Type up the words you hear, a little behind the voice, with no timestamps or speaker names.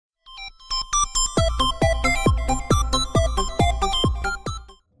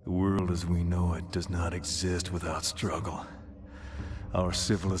as we know it does not exist without struggle. Our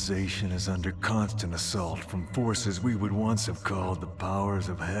civilization is under constant assault from forces we would once have called the powers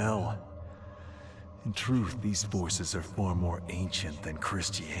of hell. In truth, these forces are far more ancient than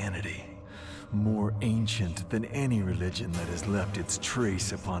Christianity. More ancient than any religion that has left its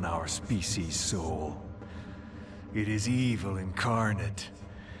trace upon our species' soul. It is evil incarnate,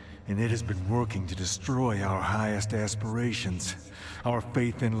 and it has been working to destroy our highest aspirations, our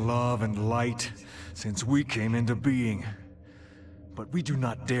faith in love and light, since we came into being. But we do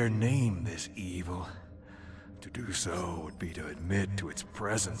not dare name this evil. To do so would be to admit to its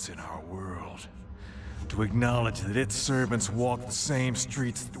presence in our world. To acknowledge that its servants walk the same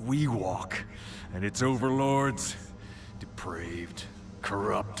streets that we walk, and its overlords, depraved,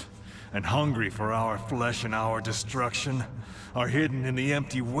 corrupt, and hungry for our flesh and our destruction, are hidden in the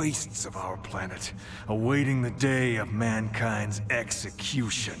empty wastes of our planet, awaiting the day of mankind's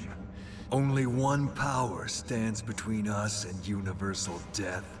execution. Only one power stands between us and universal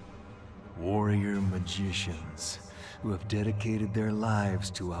death. Warrior magicians, who have dedicated their lives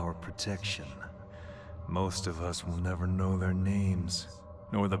to our protection. Most of us will never know their names,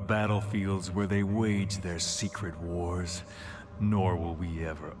 nor the battlefields where they wage their secret wars, nor will we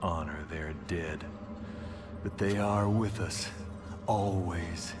ever honor their dead. But they are with us,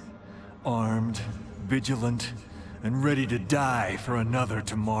 always, armed, vigilant, and ready to die for another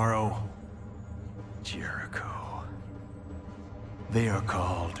tomorrow. Jericho. They are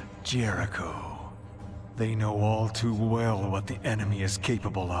called Jericho. They know all too well what the enemy is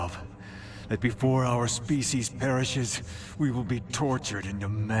capable of. That before our species perishes, we will be tortured into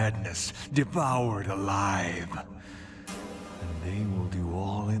madness, devoured alive. And they will do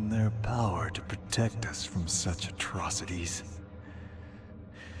all in their power to protect us from such atrocities.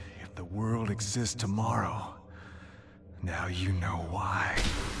 If the world exists tomorrow, now you know why.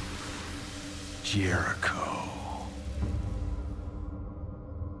 Jericho.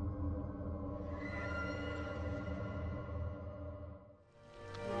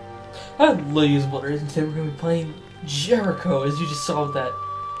 Hello, you BulletRaves, and today we're going to be playing Jericho, as you just saw with that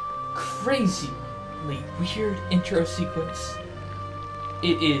crazily weird intro sequence.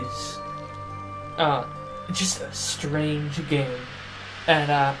 It is just a strange game,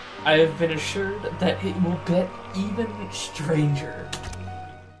 and I have been assured that it will get even stranger.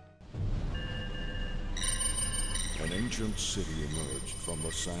 An ancient city emerged from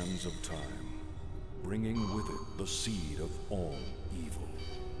the sands of time, bringing with it the seed of all evil.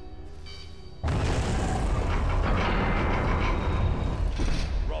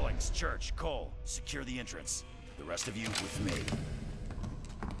 Rawlings, Church, Cole, secure the entrance. The rest of you with me.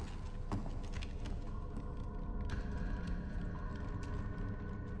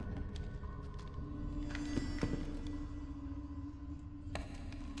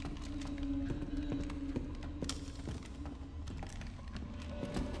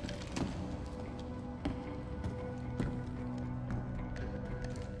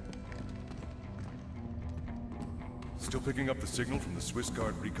 Still picking up the signal from the Swiss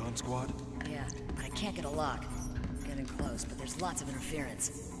Guard recon squad? Yeah, but I can't get a lock. Getting close, but there's lots of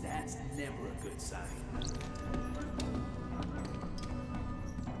interference. That's never a good sign.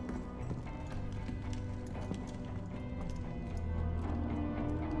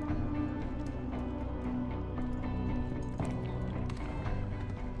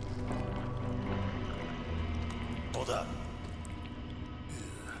 Hold up.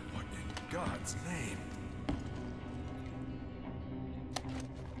 What in God's name?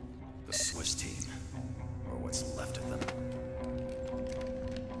 The Swiss team. Or what's left of them.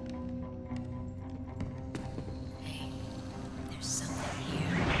 Hey, there's something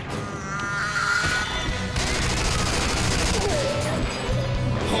here.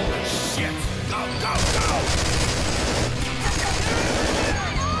 Holy shit! Go, go, go!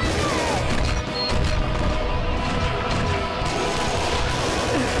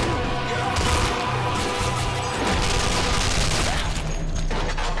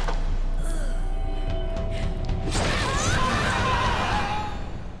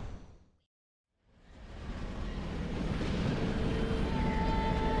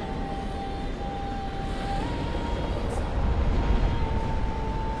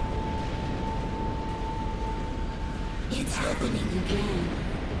 It's happening again.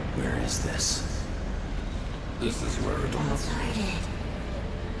 Where is this? This is where it all Started.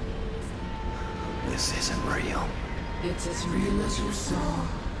 This isn't real. It's as real as your soul.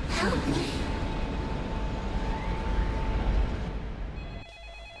 Help me.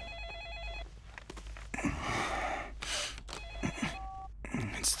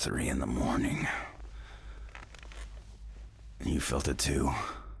 It's 3 in the morning. You felt it too.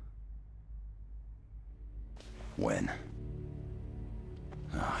 When?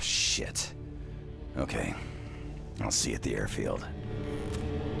 Oh, shit. Okay. I'll see you at the airfield.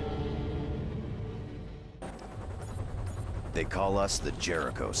 They call us the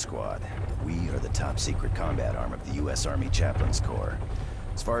Jericho Squad. We are the top secret combat arm of the U.S. Army Chaplains Corps.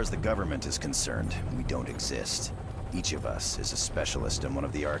 As far as the government is concerned, we don't exist. Each of us is a specialist in one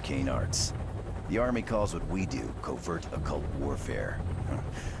of the arcane arts. The Army calls what we do covert occult warfare.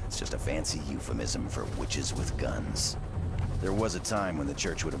 It's just a fancy euphemism for witches with guns. There was a time when the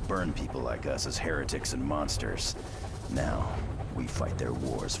church would have burned people like us as heretics and monsters. Now, we fight their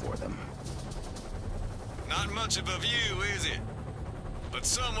wars for them. Not much of a view, is it? But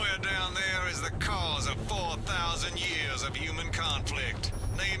somewhere down there is the cause of 4,000 years of human conflict.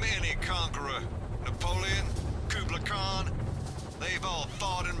 Name any conqueror. Napoleon, Kublai Khan. They've all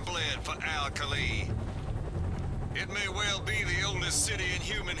fought and bled for Al-Khali. It may well be the oldest city in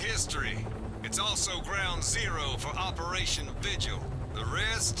human history. It's also ground zero for Operation Vigil. The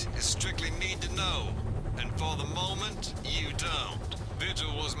rest is strictly need to know. And for the moment, you don't.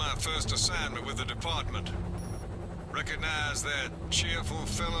 Vigil was my first assignment with the department. Recognize that cheerful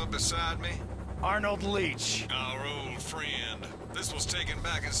fellow beside me? Arnold Leach. Our old friend. This was taken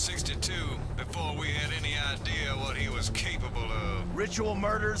back in '62, before we had any idea what he was capable of. Ritual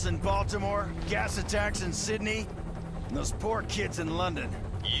murders in Baltimore, gas attacks in Sydney, and those poor kids in London.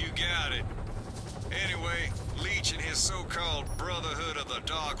 You got it. Anyway, Leach and his so-called Brotherhood of the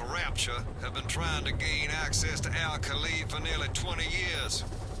Dark Rapture have been trying to gain access to Al-Khali for nearly 20 years.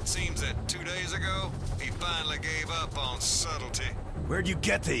 It seems that 2 days ago, he finally gave up on subtlety. Where'd you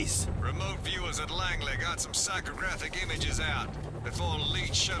get these? Remote viewers at Langley got some psychographic images out before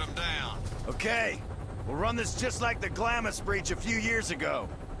Leach shut them down. Okay, we'll run this just like the Glamis breach a few years ago.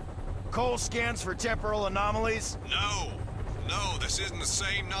 Cole scans for temporal anomalies? No, this isn't the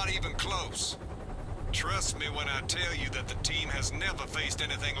same, not even close. Trust me when I tell you that the team has never faced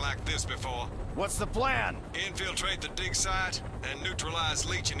anything like this before. What's the plan? Infiltrate the dig site and neutralize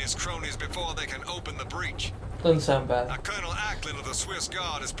Leach and his cronies before they can open the breach. Doesn't sound bad. Colonel Ackland of the Swiss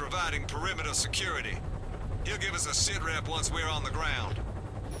Guard is providing perimeter security. He'll give us a sit rep once we're on the ground.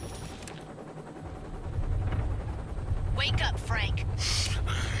 Wake up, Frank.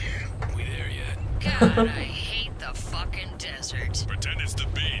 We there yet? God, I hate the fucking desert. Pretend it's the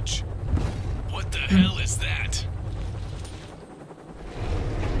beach. What the hell is that?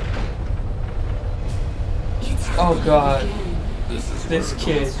 Oh god, This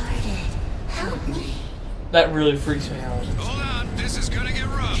kid. That really freaks me out. Hold on, this is gonna get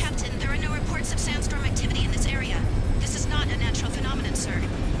rough. Captain, there are no reports of sandstorm activity in this area. This is not a natural phenomenon, sir.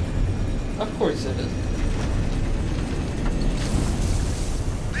 Of course it is.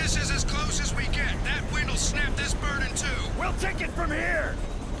 This is as close as we get. That wind will snap this bird in two. We'll take it from here!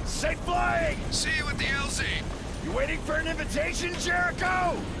 Safe flying! See you at the LZ. You waiting for an invitation,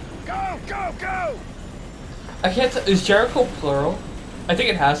 Jericho? Go, go, go! I can't is Jericho plural? I think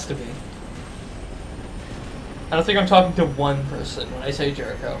it has to be. I don't think I'm talking to one person when I say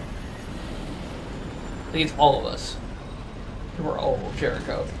Jericho. I think it's all of us. We're all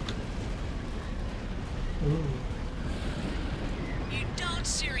Jericho. Ooh. You don't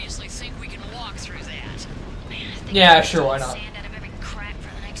seriously think we can walk through that? Man, I think Yeah, sure, why not? Sand out of every crack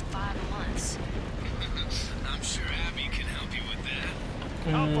for the next 5 months. I'm sure Abby can help you with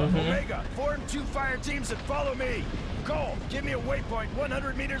that. Alpha, Omega, form 2 fire teams and follow me. Cole, give me a waypoint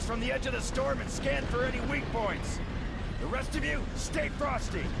 100 meters from the edge of the storm and scan for any weak points. The rest of you, stay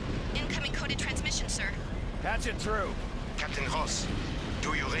frosty. Incoming coded transmission, sir. Patch it through. Captain Ross,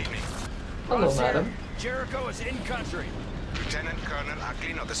 do you read me? Hello, Ross here. madam. Jericho is in country. Lieutenant Colonel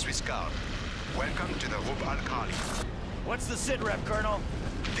Ackland of the Swiss Guard. Welcome to the Rub Al-Khali. What's the sit rep, Colonel?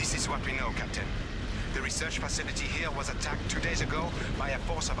 This is what we know, Captain. The research facility here was attacked 2 days ago by a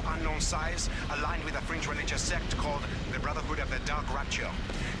force of unknown size aligned with a fringe religious sect called the Brotherhood of the Dark Rapture.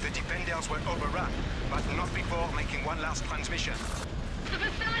 The defenders were overrun, but not before making one last transmission. The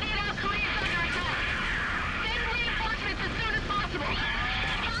facility at Al-Khali is under attack. Send reinforcements as soon as possible.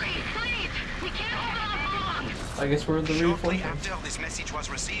 Hurry, please! We can't hold off for long! I guess we're the Shortly reinforcements. after this message was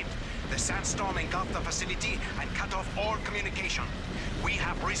received, the sandstorm engulfed the facility and cut off all communication. We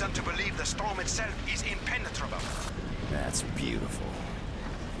have reason to believe the storm itself is impenetrable. That's beautiful.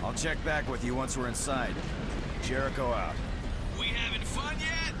 I'll check back with you once we're inside. Jericho out. We having fun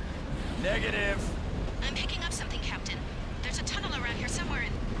yet? Negative. I'm picking up something, Captain. There's a tunnel around here somewhere,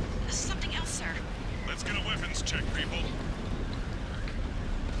 and this is something else, sir. Let's get a weapons check, people.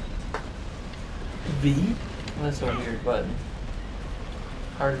 V? That's a weird button.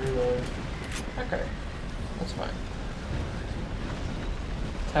 Hard to reload. Okay. That's fine.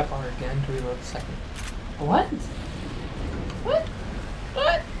 Tap on it again to reload the second. What? What?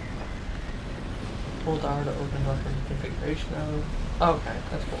 What? Hold R to open up in configuration mode. Oh, okay,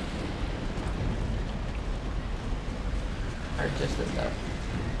 that's cool. I just did that.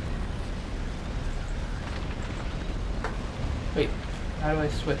 Wait, how do I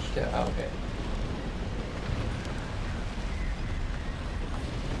switch to? Oh, okay.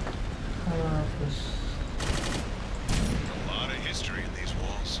 A lot of history in these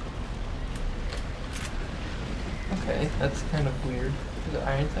walls. Okay, that's kind of weird. Is there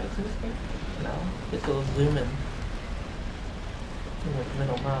iron sights in this game? No. It's a zoom in. Like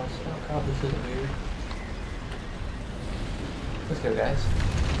middle mouse. Oh god, this is weird. Let's go, guys.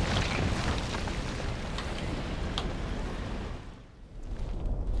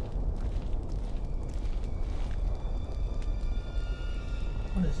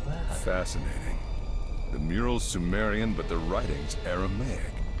 What is that? Fascinating. The mural's Sumerian, but the writing's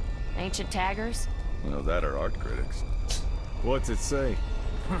Aramaic. Ancient taggers? Well, that are art critics. What's it say?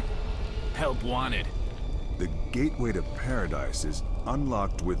 Help wanted. The gateway to paradise is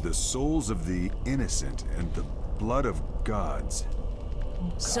unlocked with the souls of the innocent and the blood of gods.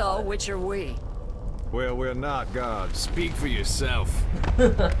 So, which are we? Well, we're not gods. Speak for yourself.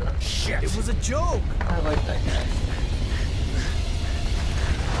 Shit! It was a joke! I like that guy.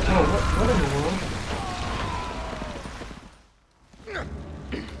 Oh, what in the world?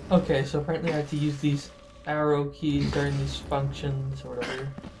 Okay, so apparently I have to use these arrow keys during these functions or whatever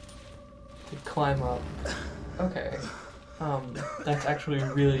to climb up. Okay. That's actually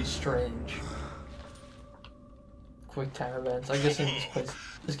really strange. Quick time events. I guess in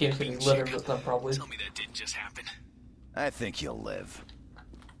this game's gonna be littered with them probably. Tell me that didn't just happen. I think you'll live.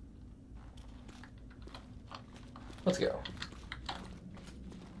 Let's go.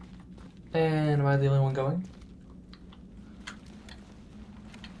 And am I the only one going?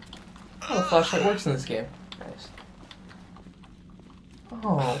 Oh, the flashlight works in this game. Nice.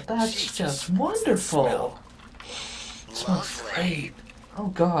 Oh, that's just wonderful. It smells great. Oh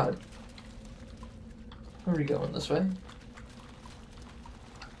god. Where are we going? This way?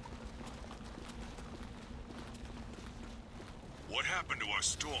 What happened to our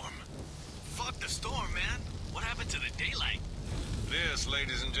storm? Fuck the storm, man. What happened to the daylight? This,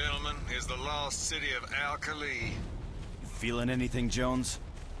 ladies and gentlemen, is the lost city of Al-Khali. You feeling anything, Jones?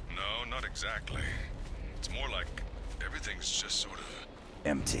 No, not exactly. It's more like everything's just sort of...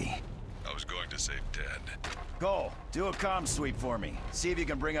 Empty. I was going to say dead. Go, do a comm sweep for me. See if you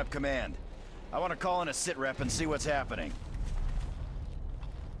can bring up command. I want to call in a sit rep and see what's happening.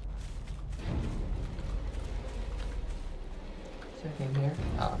 Is there anything here?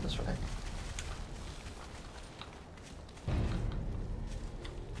 Ah, this way.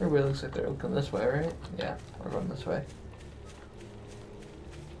 Everybody looks like they're looking this way, right? Yeah, we're going this way.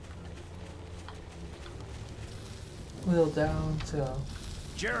 Wheel down to...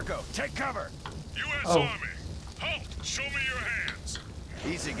 Jericho, take cover! U.S. Oh. Army! Halt! Show me your hands!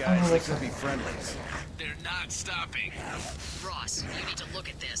 Easy, guys. Oh, They could be friendlies. They're not stopping. Ross, you need to look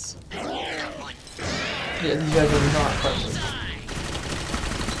at this. One. Yeah, these guys are not friendly.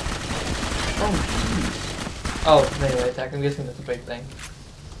 Oh, jeez. Oh, melee attack. I'm guessing that's a big thing.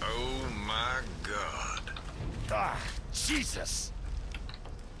 Oh my god. Ah, Jesus!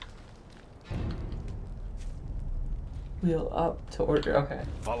 Wheel up to order. Okay.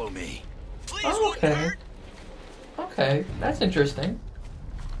 Follow me. Please, Oh, okay. Okay, that's interesting.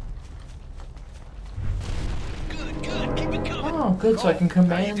 Good, good. Keep it coming. Oh, good. So I can How you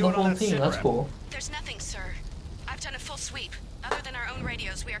command the doing on whole that team. sit That's rep? cool. There's nothing, sir. I've done a full sweep. Other than our own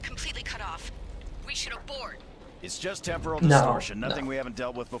radios, we are completely cut off. We should abort. It's just temporal No, distortion, nothing no. we haven't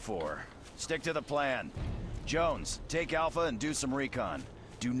dealt with before. Stick to the plan. Jones, take Alpha and do some recon.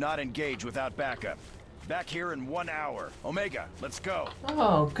 Do not engage without backup. Back here in 1 hour. Omega, let's go.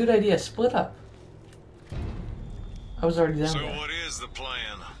 Oh, good idea. Split up. I was already down So there. what is the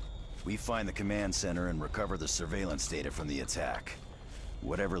plan? We find the command center and recover the surveillance data from the attack.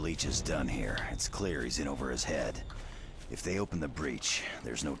 Whatever Leach has done here, it's clear he's in over his head. If they open the breach,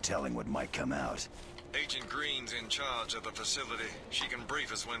 there's no telling what might come out. Agent Green's in charge of the facility. She can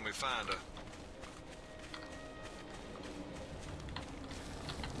brief us when we find her.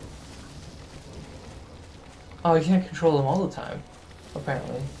 Oh, you can't control them all the time,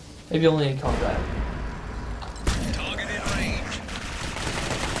 apparently. Maybe only in combat. Target in range.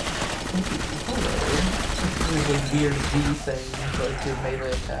 This is a weird V thing, like your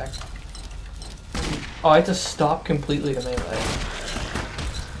melee attack. Oh, I have to stop completely to melee.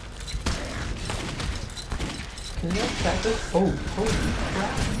 Can you attack this? Oh, holy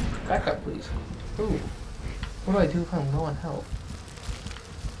crap. Back up, please. Ooh. What do I do if I'm low on health?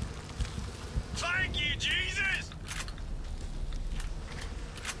 Thank you, G.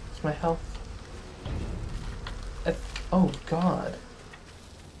 What's my health? Oh god.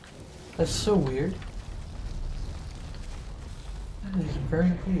 That's so weird. That is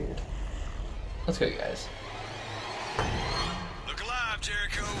very weird. Let's go, guys. Look alive,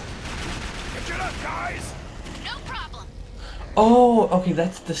 Jericho. Get up, guys! No problem. Oh, okay,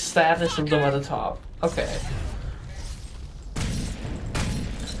 that's the status of them at the top. Okay.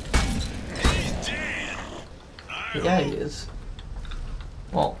 He's dead. Yeah, he is.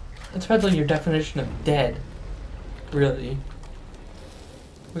 Well, it depends on your definition of dead. Really.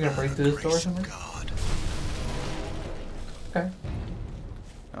 We're gonna break through this door or something? God. Okay.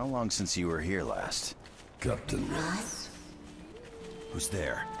 How long since you were here last? Captain. Who's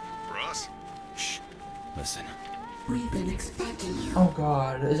there? Russ? Shh. Listen. We've been expecting you. Oh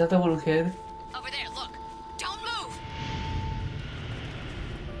god, is that the little kid? Over there, look. Don't move.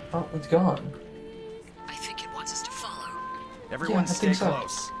 Oh, it's gone. I think it wants us to follow. Everyone I stay think so.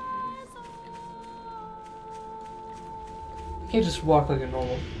 close. You can't just walk like a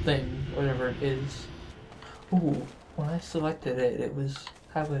normal thing, whatever it is. Ooh, when I selected it, it was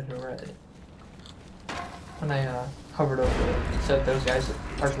highlighted red. When I hovered over it, it said those guys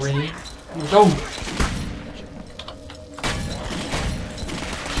are green. Oh!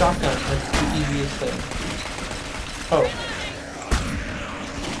 Shotgun, that's the easiest thing. Oh.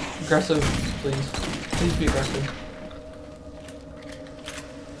 Aggressive, please. Please be aggressive.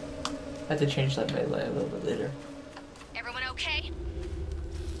 I had to change that melee a little bit later. Everyone okay?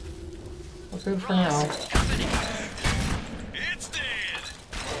 We're good for now. It's dead.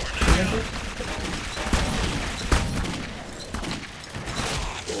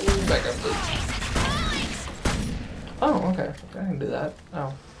 Back up, please. Oh, okay. I can do that.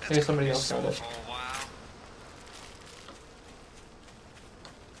 Oh, maybe somebody else got it. For a while.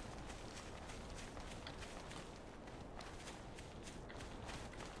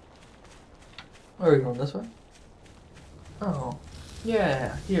 Are we going this way? Oh,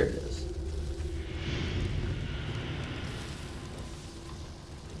 yeah, here it is.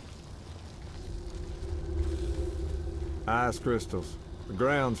 Ice crystals. The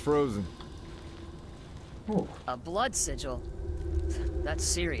ground's frozen. Ooh. A blood sigil? That's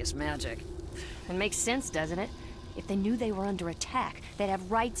serious magic. It makes sense, doesn't it? If they knew they were under attack, they'd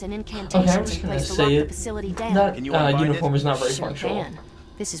have rites and Okay, I'm incantations just in gonna place to lock say the it. facility down. That Can you unbind uniform it? is not very Sure functional. can.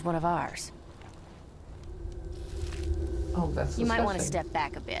 This is one of ours. Oh, that's You might want to disgusting. step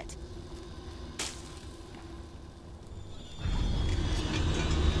back a bit.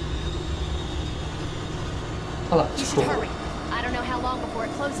 Oh, that's You should cool. hurry. I don't know how long before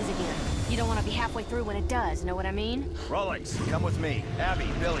it closes again. You don't want to be halfway through when it does, know what I mean? Rolex, come with me. Abby,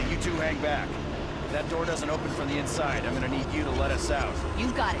 Billy, you two hang back. If that door doesn't open from the inside, I'm gonna need you to let us out. You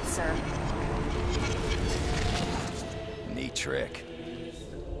got it, sir. Neat trick.